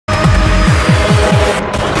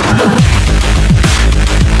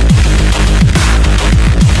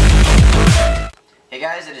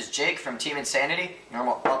Team Insanity.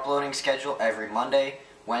 Normal uploading schedule every Monday,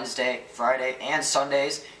 Wednesday, Friday, and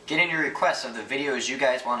Sundays. Get in your requests of the videos you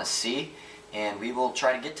guys want to see, and we will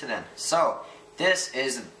try to get to them. So, this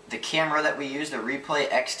is the camera that we use, the Replay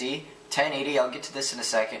XD 1080. I'll get to this in a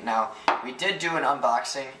second. Now, we did do an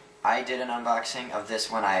unboxing. I did an unboxing of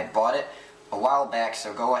this when I bought it a while back,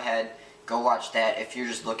 so go ahead, go watch that if you're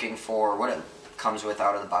just looking for what it comes with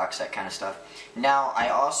out of the box, that kind of stuff. Now, I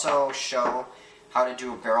also show how to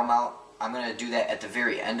do a barrel mount. I'm going to do that at the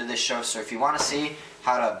very end of this show, so if you want to see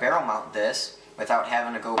how to barrel mount this without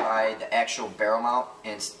having to go buy the actual barrel mount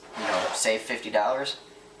and, you know, save $50,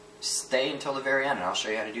 stay until the very end and I'll show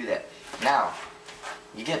you how to do that. Now,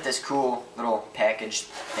 you get this cool little package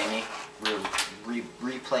thingy,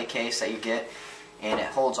 replay case that you get, and it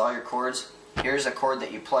holds all your cords. Here's a cord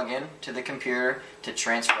that you plug in to the computer to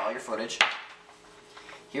transfer all your footage.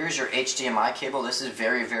 Here's your HDMI cable. This is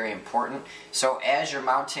very, very important. So as you're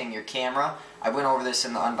mounting your camera, I went over this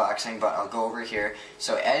in the unboxing, but I'll go over here.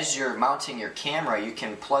 So as you're mounting your camera, you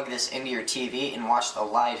can plug this into your TV and watch the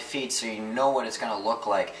live feed so you know what it's going to look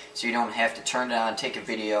like. So you don't have to turn it on, take a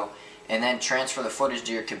video, and then transfer the footage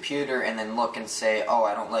to your computer and then look and say, oh,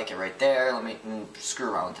 I don't like it right there, let me screw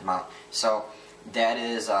around with the mount. So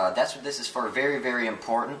that's what this is for. Very, very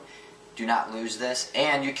important. Do not lose this.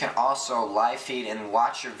 And you can also live feed and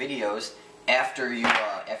watch your videos after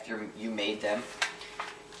you made them.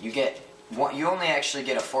 You only actually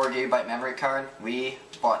get a 4 GB memory card. We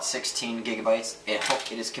bought 16 gigabytes.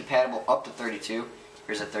 It is compatible up to 32.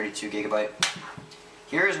 Here's a 32 GB.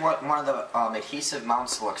 Here's what one of the adhesive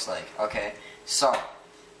mounts looks like. Okay, so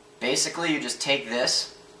basically you just take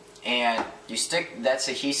this and you stick, that's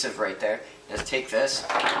adhesive right there. Just take this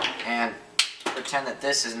and pretend that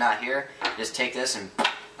this is not here. Just take this and,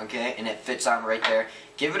 okay, and it fits on right there.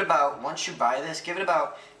 Give it about, once you buy this, give it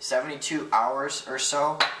about 72 hours or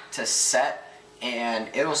so to set, and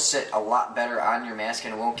it'll sit a lot better on your mask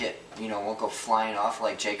and it won't get, won't go flying off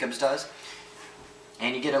like Jacob's does.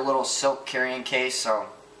 And you get a little silk carrying case, so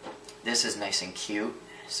this is nice and cute.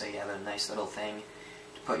 So you have a nice little thing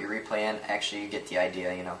to put your replay in. Actually, you get the idea,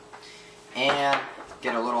 And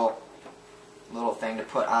get a little thing to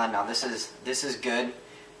put on. Now this is good.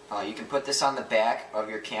 You can put this on the back of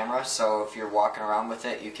your camera, so if you're walking around with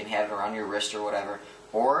it, you can have it around your wrist or whatever.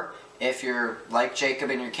 Or if you're like Jacob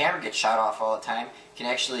and your camera gets shot off all the time, you can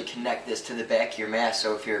actually connect this to the back of your mask,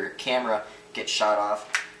 so if your camera gets shot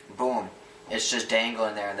off, boom, it's just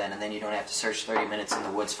dangling there then, and then you don't have to search 30 minutes in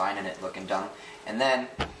the woods finding it looking dumb. And then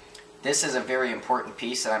this is a very important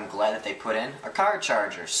piece that I'm glad that they put in, a car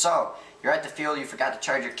charger. So you're at the field, you forgot to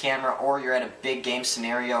charge your camera, or you're at a big game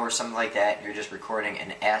scenario or something like that, you're just recording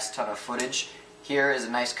an ass ton of footage. Here is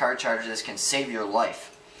a nice car charger. This can save your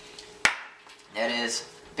life. That is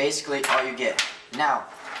basically all you get. Now,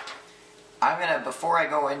 before I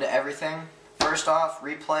go into everything, first off,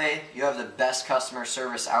 Replay, you have the best customer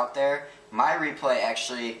service out there. My Replay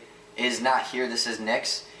actually is not here, this is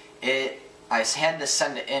Nick's. I had to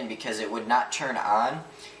send it in because it would not turn on,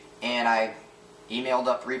 and I emailed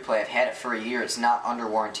up Replay. I've had it for a year. It's not under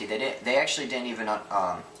warranty. They actually didn't even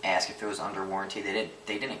ask if it was under warranty. They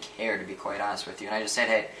didn't care, to be quite honest with you. And I just said,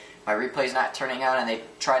 hey, my Replay's not turning on, and they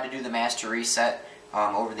tried to do the master reset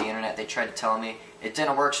over the internet. They tried to tell me it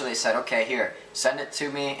didn't work, so they said, okay, here, send it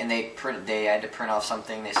to me. And they had to print off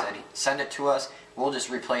something. They said, send it to us. We'll just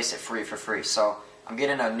replace it for free. So I'm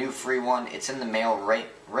getting a new free one. It's in the mail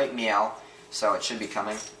right meow. So it should be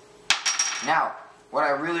coming. Now, what I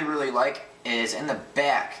really, really like is in the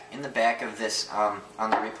back of this on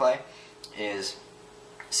the Replay is,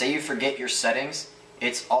 say you forget your settings,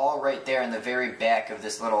 it's all right there in the very back of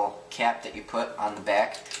this little cap that you put on the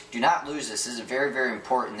back. Do not lose this. This is very, very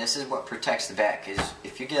important. This is what protects the back. Is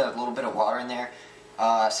if you get a little bit of water in there,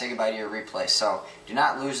 say goodbye to your Replay. So do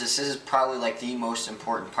not lose this. This is probably like the most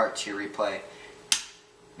important part to your Replay.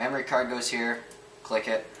 Memory card goes here, click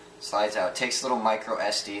it, slides out. It takes a little micro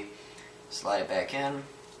SD, slide it back in.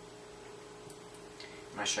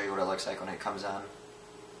 I'm going to show you what it looks like when it comes on.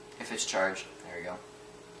 If it's charged, there you go.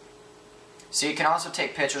 So you can also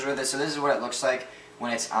take pictures with it. So this is what it looks like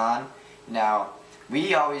when it's on. Now,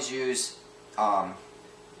 we always use,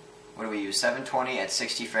 what do we use? 720 at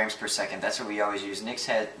 60 frames per second. That's what we always use. Nick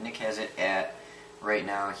has it at, right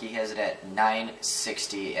now, he has it at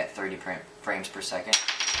 960 at 30 frames per second.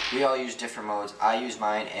 We all use different modes. I use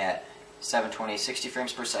mine at 720, 60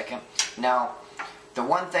 frames per second. Now, the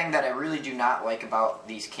one thing that I really do not like about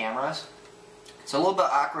these cameras, it's a little bit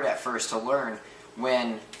awkward at first to learn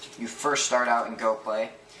when you first start out in GoPlay.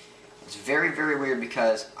 It's very, very weird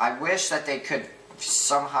because I wish that they could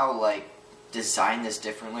somehow like designed this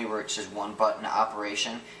differently where it's just one button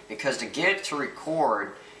operation, because to get it to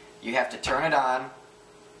record, you have to turn it on,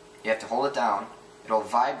 you have to hold it down, it'll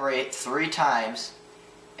vibrate 3 times.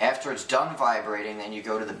 After it's done vibrating, then you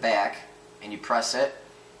go to the back and you press it,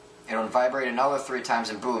 it'll vibrate another 3 times,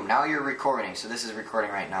 and boom, now you're recording. So this is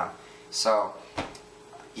recording right now. So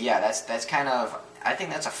yeah, that's kind of, I think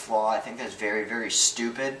that's a flaw. I think that's very, very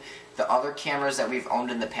stupid. The other cameras that we've owned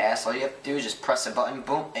in the past, all you have to do is just press a button,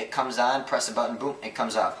 boom, it comes on, press a button, boom, it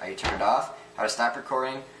comes off. How you turn it off, how to stop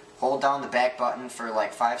recording, hold down the back button for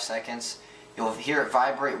like 5 seconds, you'll hear it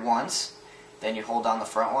vibrate once, then you hold down the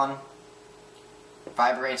front one, it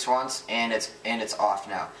vibrates once, and it's off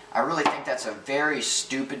now. I really think that's a very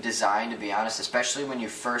stupid design, to be honest, especially when you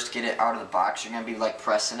first get it out of the box. You're going to be like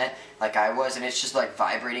pressing it like I was, and it's just like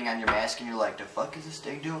vibrating on your mask, and you're like, the fuck is this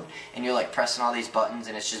thing doing? And you're like pressing all these buttons,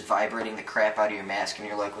 and it's just vibrating the crap out of your mask, and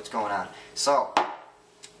you're like, what's going on? So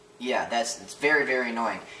yeah, it's very, very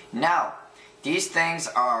annoying. Now, these things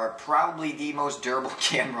are probably the most durable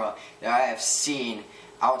camera that I have seen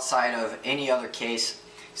outside of any other case.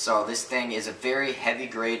 So this thing is a very heavy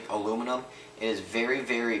grade aluminum. It is very,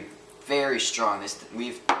 very, very strong.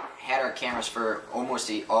 We've had our cameras for almost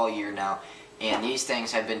all year now, and these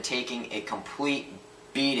things have been taking a complete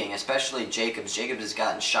beating, especially Jacob's. Jacob's has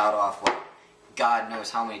gotten shot off, like God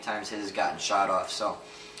knows how many times his has gotten shot off. So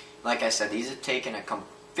like I said, these have taken a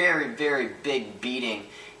very, very big beating,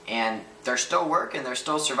 and they're still working, they're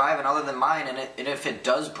still surviving, other than mine. And if it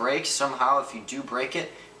does break somehow, if you do break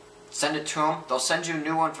it, send it to them. They'll send you a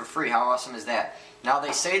new one for free. How awesome is that? Now,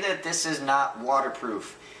 they say that this is not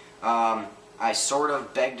waterproof. I sort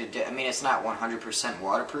of beg to differ. I mean, it's not 100%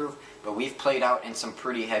 waterproof, but we've played out in some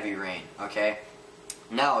pretty heavy rain, okay?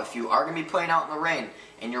 Now, if you are going to be playing out in the rain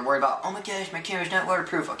and you're worried about, oh my gosh, my camera's not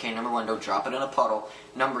waterproof, okay, number 1, don't drop it in a puddle.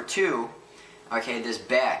 Number 2, okay,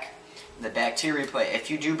 the back to your replay, if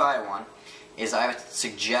you do buy one, is I would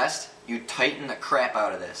suggest you tighten the crap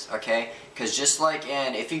out of this, okay? Because just like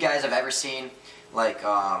if you guys have ever seen, like,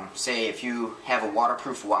 say if you have a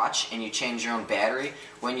waterproof watch and you change your own battery,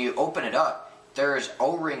 when you open it up, there's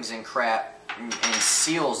O-rings and crap and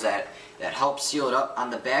seals that help seal it up. On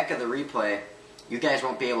the back of the replay, you guys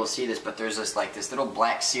won't be able to see this, but there's this little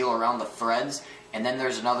black seal around the threads, and then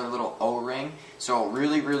there's another little O-ring, so it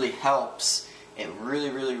really, really helps. It really,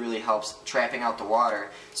 really, really helps trapping out the water.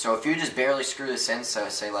 So if you just barely screw this in, so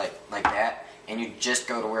say like that, and you just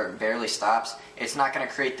go to where it barely stops, it's not going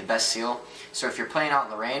to create the best seal. So if you're playing out in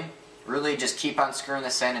the rain, really just keep on screwing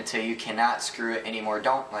this in until you cannot screw it anymore.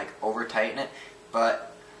 Don't like over tighten it,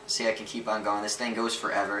 but see, I can keep on going. This thing goes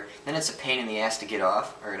forever. Then it's a pain in the ass to get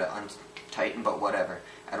off or to untighten, but whatever.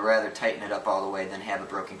 I'd rather tighten it up all the way than have a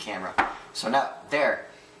broken camera. So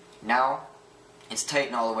now it's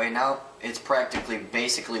tightened all the way. Now it's practically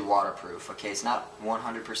basically waterproof. Okay, it's not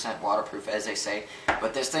 100% waterproof as they say,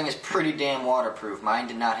 but this thing is pretty damn waterproof. Mine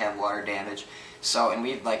did not have water damage. So,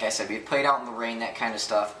 and like I said, we've played out in the rain, that kind of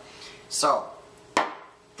stuff. So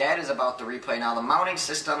that is about the replay. Now the mounting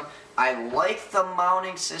system, I like the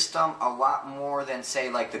mounting system a lot more than say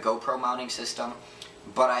like the GoPro mounting system,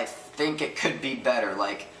 but I think it could be better.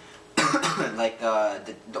 Like like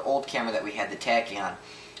the old camera that we had, the Tachyon.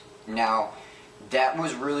 Now that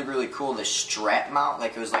was really, really cool. The strap mount,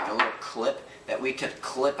 like it was like a little clip that we could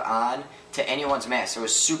clip on to anyone's mask. So it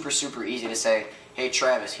was super, super easy to say, hey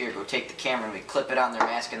Travis, here, go take the camera, and we clip it on their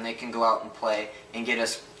mask and they can go out and play and get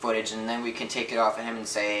us footage, and then we can take it off of him and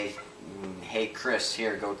say, hey Chris,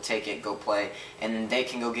 here, go take it, go play, and they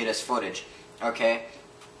can go get us footage. Okay?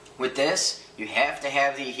 With this, you have to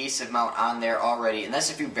have the adhesive mount on there already,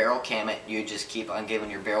 unless if you barrel cam it, you just keep on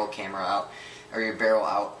giving your barrel camera out, or your barrel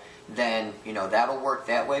out, then, you know, that'll work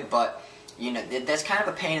that way. But, you know, that's kind of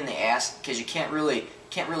a pain in the ass, because you can't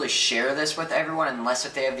really share this with everyone unless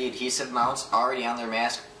if they have the adhesive mounts already on their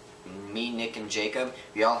mask. Me, Nick, and Jacob,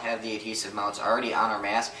 we all have the adhesive mounts already on our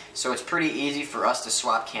mask, so it's pretty easy for us to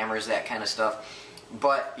swap cameras, that kind of stuff.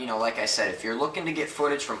 But, you know, like I said, if you're looking to get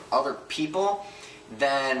footage from other people,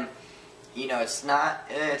 then, you know, it's not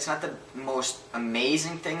the most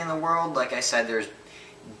amazing thing in the world. Like I said, there's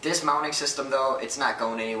this mounting system, though, it's not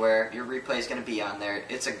going anywhere. Your replay is going to be on there.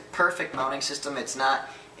 It's a perfect mounting system. It's not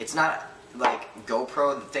like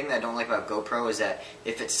GoPro. The thing that I don't like about GoPro is that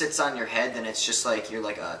if it sits on your head, then it's just like you're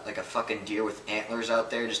like a fucking deer with antlers out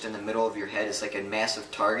there just in the middle of your head. It's like a massive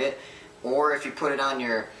target. Or if you put it on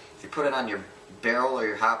your barrel or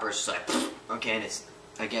your hopper, it's just like okay, and it's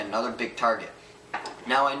again another big target.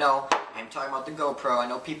 Now I know I'm talking about the GoPro. I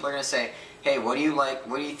know people are gonna say, hey, what do you like?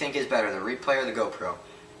 What do you think is better, the replay or the GoPro?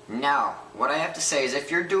 Now, what I have to say is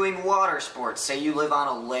if you're doing water sports, say you live on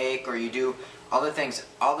a lake or you do other things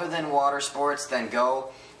other than water sports, then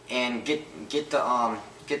go and get the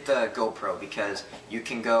GoPro, because you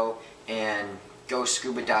can go and go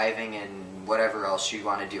scuba diving and whatever else you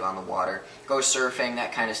want to do on the water. Go surfing,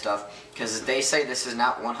 that kind of stuff, because they say this is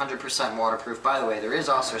not 100% waterproof. By the way, there is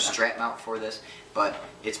also a strap mount for this, but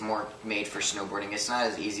it's more made for snowboarding. It's not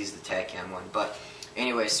as easy as the Tacam one. But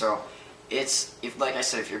anyway, so like I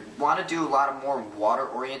said, if you want to do a lot of more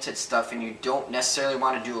water-oriented stuff and you don't necessarily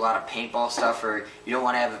want to do a lot of paintball stuff, or you don't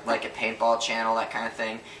want to have like a paintball channel, that kind of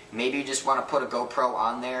thing, maybe you just want to put a GoPro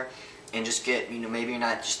on there and just get, maybe you're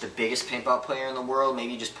not just the biggest paintball player in the world,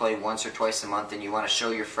 maybe you just play once or twice a month and you want to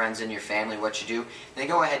show your friends and your family what you do, then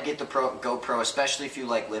go ahead, get the GoPro, especially if you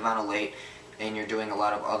like live on a lake and you're doing a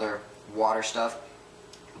lot of other water stuff.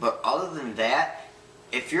 But other than that,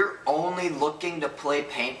 if you're only looking to play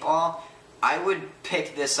paintball, I would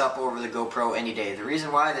pick this up over the GoPro any day. The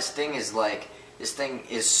reason why, this thing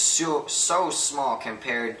is so small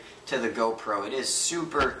compared to the GoPro. It is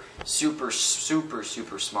super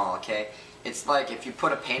small, okay? It's like if you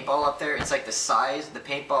put a paintball up there, it's like the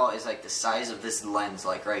paintball is like the size of this lens,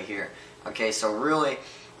 like right here. Okay, so really,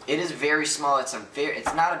 it is very small. It's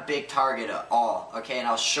not a big target at all, okay? And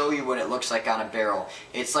I'll show you what it looks like on a barrel.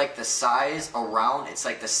 It's like the size it's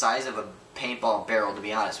like the size of a paintball barrel, to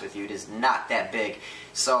be honest with you. It is not that big.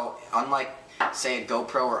 So unlike, say, a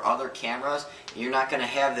GoPro or other cameras, you're not going to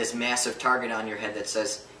have this massive target on your head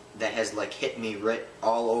that has like hit me right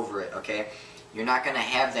all over it, okay? You're not going to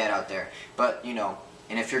have that out there. But,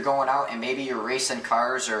 and if you're going out and maybe you're racing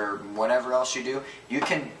cars or whatever else you do, you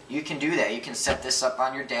can do that. You can set this up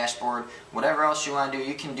on your dashboard, whatever else you want to do,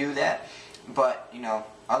 you can do that. But,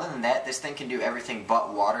 other than that, this thing can do everything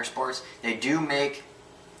but water sports. They do make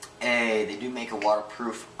a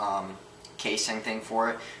waterproof casing thing for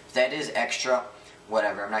it. That is extra.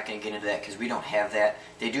 Whatever, I'm not going to get into that because we don't have that.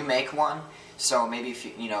 They do make one, so maybe if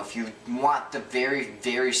you want the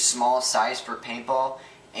very small size for paintball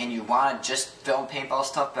and you want to just film paintball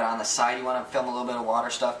stuff, but on the side you want to film a little bit of water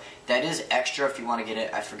stuff, that is extra if you want to get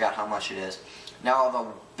it. I forgot how much it is. Now, the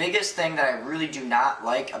biggest thing that I really do not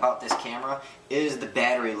like about this camera is the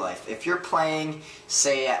battery life. If you're playing,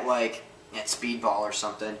 say, at Speedball or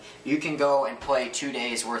something, you can go and play 2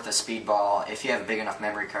 days worth of Speedball. If you have a big enough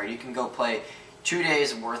memory card, you can go play 2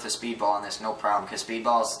 days worth of Speedball on this, no problem, because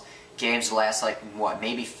Speedball's games last like,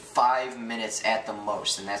 maybe 5 minutes at the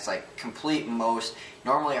most, and that's like complete most.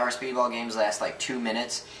 Normally our Speedball games last like 2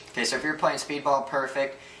 minutes. Okay, so if you're playing Speedball,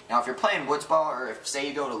 perfect. Now if you're playing Woods Ball, or if, say,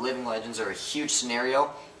 you go to Living Legends or a huge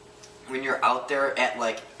scenario, when you're out there at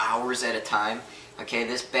like hours at a time, okay,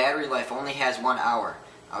 this battery life only has 1 hour,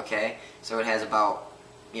 okay? So it has about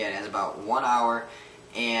 1 hour.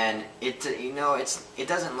 And it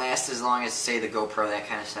doesn't last as long as, say, the GoPro, that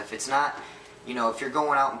kind of stuff. It's not, if you're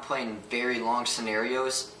going out and playing very long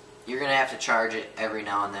scenarios, you're gonna have to charge it every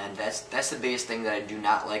now and then. That's the biggest thing that I do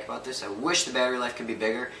not like about this. I wish the battery life could be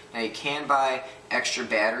bigger. Now you can buy extra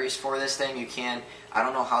batteries for this thing. You can. I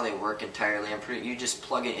don't know how they work entirely. You just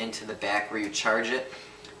plug it into the back where you charge it,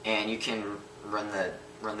 and you can run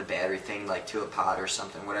the battery thing like to a pod or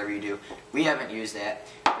something. Whatever you do. We haven't used that,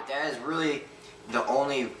 but that is really the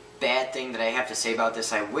only bad thing that I have to say about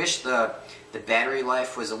this. I wish the battery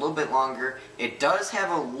life was a little bit longer. It does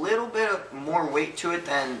have a little bit more weight to it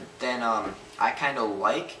than I kind of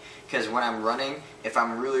like, because when I'm running, if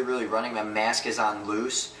I'm really running, my mask is on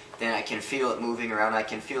loose, then I can feel it moving around. I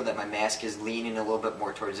can feel that my mask is leaning a little bit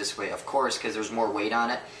more towards this way, of course, because there's more weight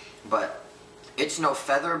on it. But it's no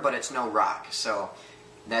feather, but it's no rock. So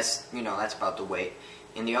that's about the weight.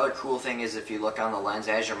 And the other cool thing is, if you look on the lens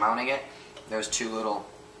as you're mounting it, there's two little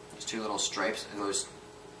stripes, and those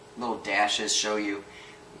little dashes show you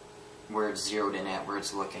where it's zeroed in at, where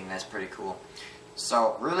it's looking. That's pretty cool.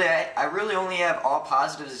 So really, I really only have all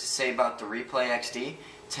positives to say about the Replay XD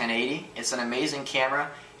 1080. It's an amazing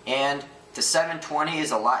camera, and the 720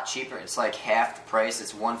 is a lot cheaper. It's like half the price.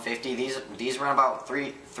 It's $150. These run about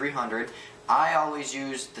 $300. I always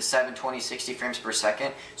use the 720 60 frames per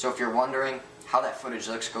second. So if you're wondering how that footage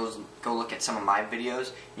looks, go look at some of my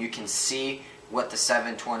videos. You can see what the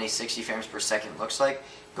 720 60 frames per second looks like.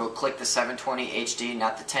 Go click the 720 HD,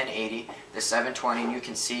 not the 1080, the 720, and you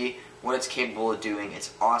can see what it's capable of doing.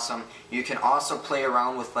 It's awesome. You can also play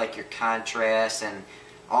around with like your contrast and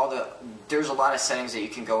there's a lot of settings that you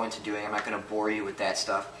can go into doing. I'm not going to bore you with that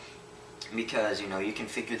stuff, because you can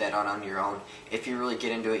figure that out on your own. If you really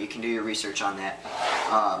get into it, you can do your research on that.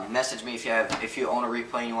 Message me if you own a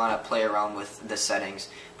Replay and you want to play around with the settings.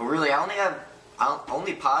 But really, I only have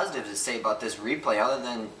only positives to say about this Replay, other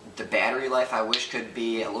than the battery life I wish could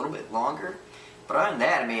be a little bit longer. But other than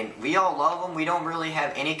that, I mean, we all love them. We don't really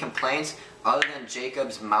have any complaints other than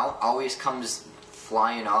Jacob's mount always comes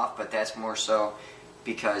flying off, but that's more so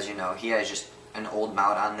because, you know, he has just an old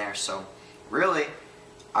mount on there. So really,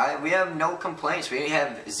 we have no complaints. We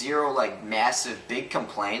have zero like massive big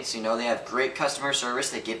complaints. You know, they have great customer service.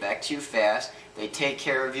 They get back to you fast. They take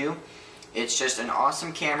care of you. It's just an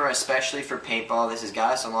awesome camera, especially for paintball. This has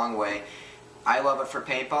got us a long way. I love it for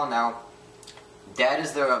paintball. Now, that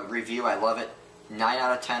is the review. I love it. 9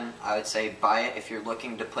 out of 10, I would say buy it if you're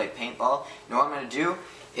looking to play paintball. Now what I'm going to do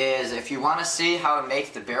is, if you want to see how to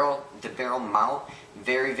make the barrel mount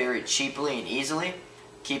very, very cheaply and easily,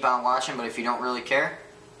 keep on watching, but if you don't really care,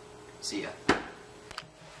 see ya.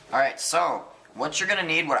 Alright, so what you're going to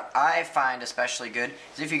need, what I find especially good,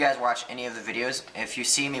 is if you guys watch any of the videos, if you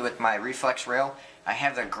see me with my reflex rail, I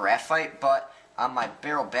have the graphite, but on my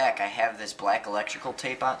barrel back I have this black electrical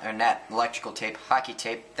tape on, or not electrical tape, hockey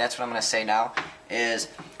tape. That's what I'm going to say now, is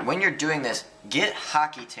when you're doing this, get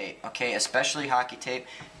hockey tape, okay, especially hockey tape.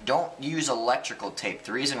 Don't use electrical tape.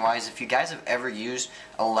 The reason why is if you guys have ever used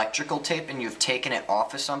electrical tape and you've taken it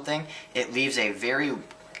off of something, it leaves a very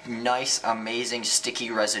nice, amazing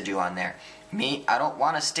sticky residue on there. Me, I don't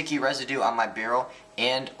want a sticky residue on my barrel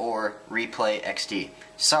and or Replay XD.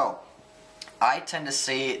 So I tend to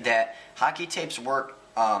say that hockey tapes work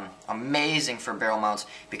amazing for barrel mounts,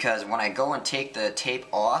 because when I go and take the tape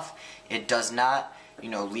off, it does not, you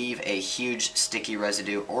know, leave a huge sticky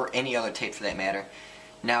residue, or any other tape for that matter.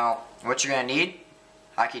 Now, what you're going to need,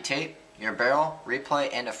 hockey tape, your barrel, Replay,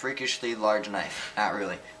 and a freakishly large knife. Not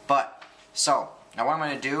really. But, so, now what I'm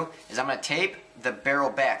going to do is I'm going to tape the barrel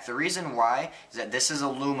back. The reason why is that this is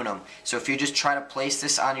aluminum. So if you just try to place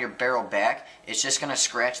this on your barrel back, it's just going to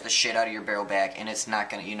scratch the shit out of your barrel back, and it's not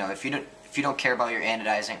going to, you know, if you don't care about your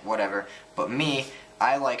anodizing, whatever. But me,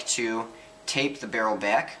 I like to tape the barrel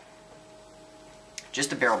back. Just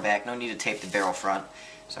the barrel back, no need to tape the barrel front.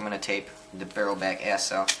 So I'm going to tape the barrel back as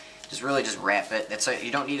so. Just really just wrap it. That's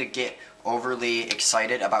you don't need to get overly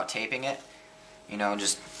excited about taping it. You know,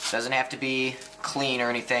 just doesn't have to be clean or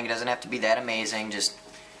anything. It doesn't have to be that amazing. Just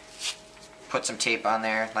put some tape on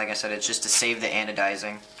there. Like I said, it's just to save the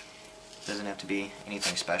anodizing. It doesn't have to be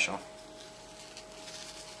anything special.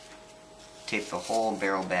 Tape the whole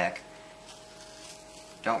barrel back.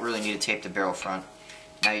 Don't really need to tape the barrel front.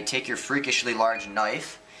 Now you take your freakishly large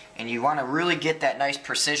knife, and you want to really get that nice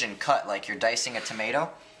precision cut like you're dicing a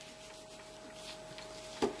tomato.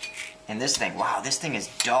 And this thing, wow, this thing is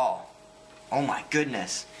dull. Oh my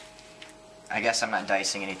goodness. I guess I'm not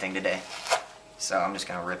dicing anything today, so I'm just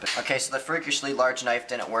going to rip it. Okay, so the freakishly large knife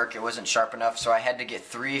didn't work. It wasn't sharp enough, so I had to get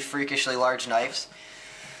 3 freakishly large knives.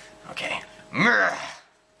 Okay.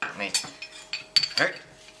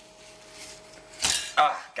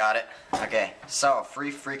 Got it. Okay, so 3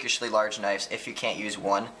 freakishly large knives if you can't use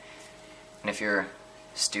one, and if you're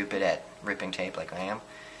stupid at ripping tape like I am.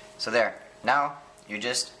 So there. Now you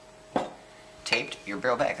just taped your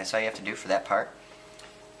barrel back. That's all you have to do for that part.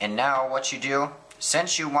 And now what you do,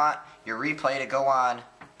 since you want your Replay to go on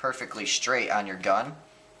perfectly straight on your gun,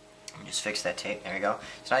 just fix that tape. There you go.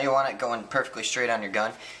 So now you want it going perfectly straight on your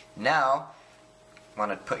gun. Now you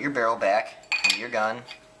want to put your barrel back into your gun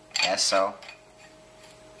as so.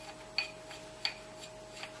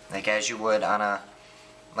 Like as you would on a,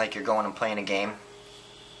 like you're going and playing a game.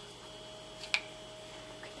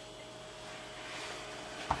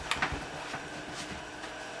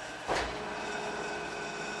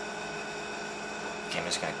 Okay, I'm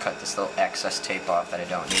just going to cut this little excess tape off that I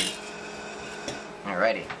don't need.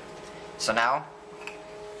 Alrighty. So now,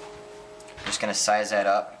 I'm just going to size that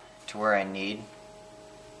up to where I need.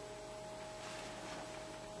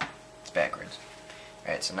 It's backwards.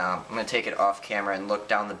 Alright, so now I'm going to take it off camera and look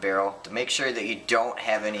down the barrel to make sure that you don't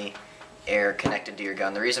have any air connected to your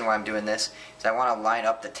gun. The reason why I'm doing this is I want to line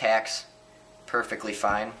up the tacks perfectly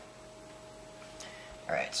fine.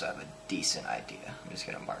 Alright, so I have a decent idea. I'm just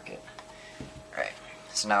going to mark it. Alright,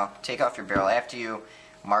 so now take off your barrel after you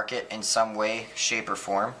mark it in some way, shape, or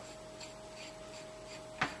form.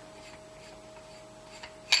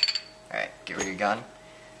 Alright, get rid of your gun.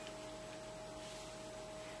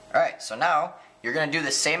 Alright, so now you're going to do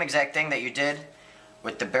the same exact thing that you did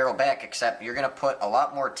with the barrel back, except you're going to put a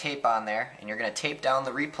lot more tape on there, and you're going to tape down the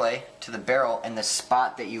Replay to the barrel in the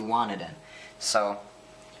spot that you want it in. So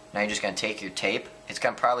now you're just going to take your tape. It's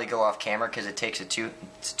going to probably go off camera because it takes it's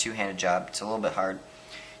a two-handed job. It's a little bit hard.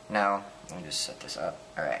 Now, let me just set this up.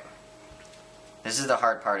 Alright. This is the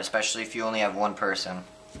hard part, especially if you only have one person.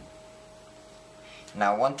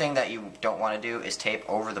 Now, one thing that you don't want to do is tape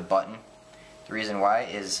over the button. The The reason why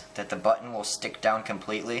is that the button will stick down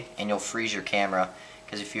completely and you'll freeze your camera,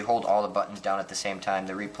 because if you hold all the buttons down at the same time,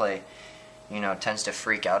 the replay, you know, tends to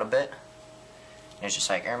freak out a bit. And it's just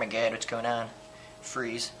like, oh my god, what's going on?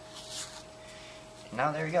 Freeze. And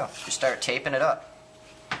now there you go. Just start taping it up.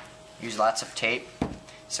 Use lots of tape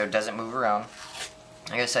so it doesn't move around.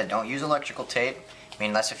 Like I said, don't use electrical tape. I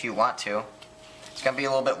mean, unless if you want to. It's going to be a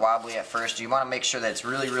little bit wobbly at first. You want to make sure that it's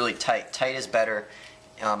really, really tight. Tight is better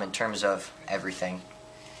in terms of everything.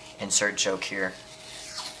 Insert joke here.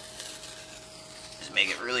 Just make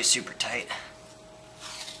it really super tight.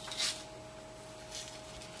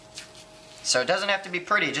 So it doesn't have to be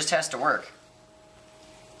pretty, it just has to work.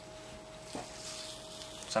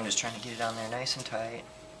 So I'm just trying to get it on there nice and tight.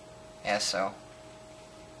 As so.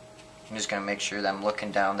 I'm just going to make sure that I'm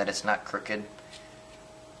looking down, that it's not crooked.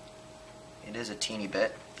 It is a teeny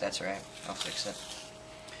bit. That's right. I'll fix it.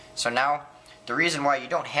 So now, the reason why you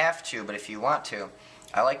don't have to, but if you want to,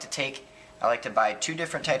 I like to buy two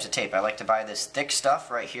different types of tape. I like to buy this thick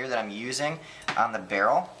stuff right here that I'm using on the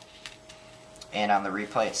barrel and on the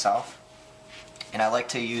replay itself. And I like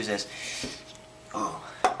to use this, ooh,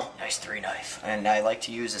 nice 3-knife. And I like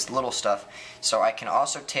to use this little stuff so I can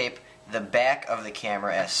also tape the back of the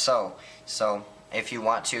camera as so. So if you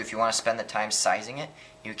want to spend the time sizing it,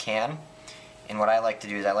 you can. And what I like to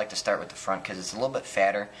do is I like to start with the front because it's a little bit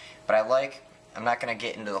fatter. But I'm not going to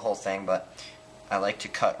get into the whole thing, but I like to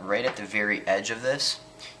cut right at the very edge of this.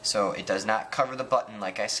 So it does not cover the button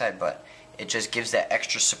like I said, but it just gives that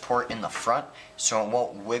extra support in the front so it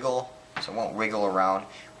won't wiggle. So it won't wriggle around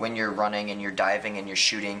when you're running and you're diving and you're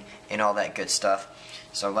shooting and all that good stuff.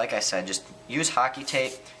 So like I said, just use hockey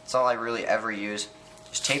tape. That's all I really ever use.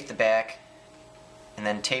 Just tape the back and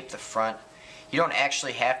then tape the front. You don't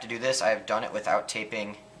actually have to do this. I've done it without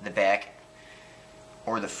taping the back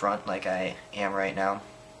or the front like I am right now.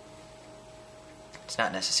 It's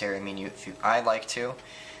not necessary. I mean, I like to,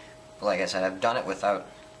 but like I said, I've done it without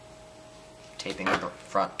taping the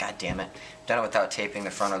front. God damn it. I've done it without taping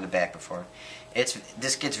the front or the back before.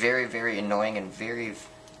 This gets very, very annoying and very,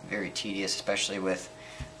 very tedious, especially with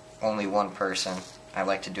only one person. I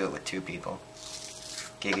like to do it with two people.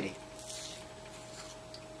 Giggity.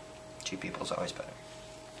 Two people is always better.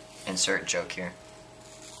 Insert joke here.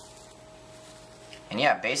 And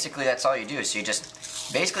yeah, basically that's all you do. So you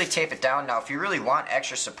just basically tape it down. Now if you really want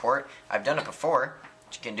extra support, I've done it before.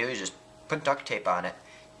 What you can do is just put duct tape on it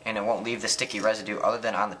and it won't leave the sticky residue other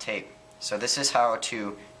than on the tape. So this is how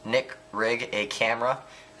to rig a camera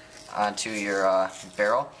onto your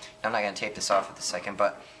barrel. I'm not going to tape this off at the second,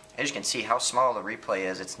 but as you can see how small the replay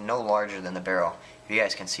is, it's no larger than the barrel. If you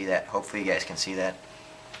guys can see that, hopefully you guys can see that.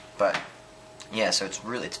 But yeah, so it's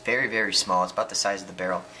very, very small. It's about the size of the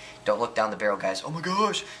barrel. Don't look down the barrel, guys. Oh my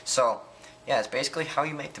gosh! So yeah, it's basically how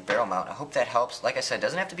you make the barrel mount. I hope that helps. Like I said, it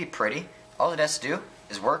doesn't have to be pretty. All it has to do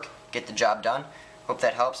is work, get the job done. Hope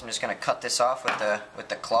that helps. I'm just gonna cut this off with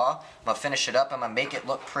the claw. I'm gonna finish it up. I'm gonna make it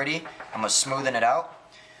look pretty. I'm gonna smoothen it out.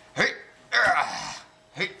 There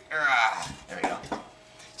we go.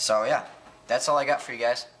 So yeah, that's all I got for you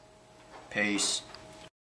guys. Peace.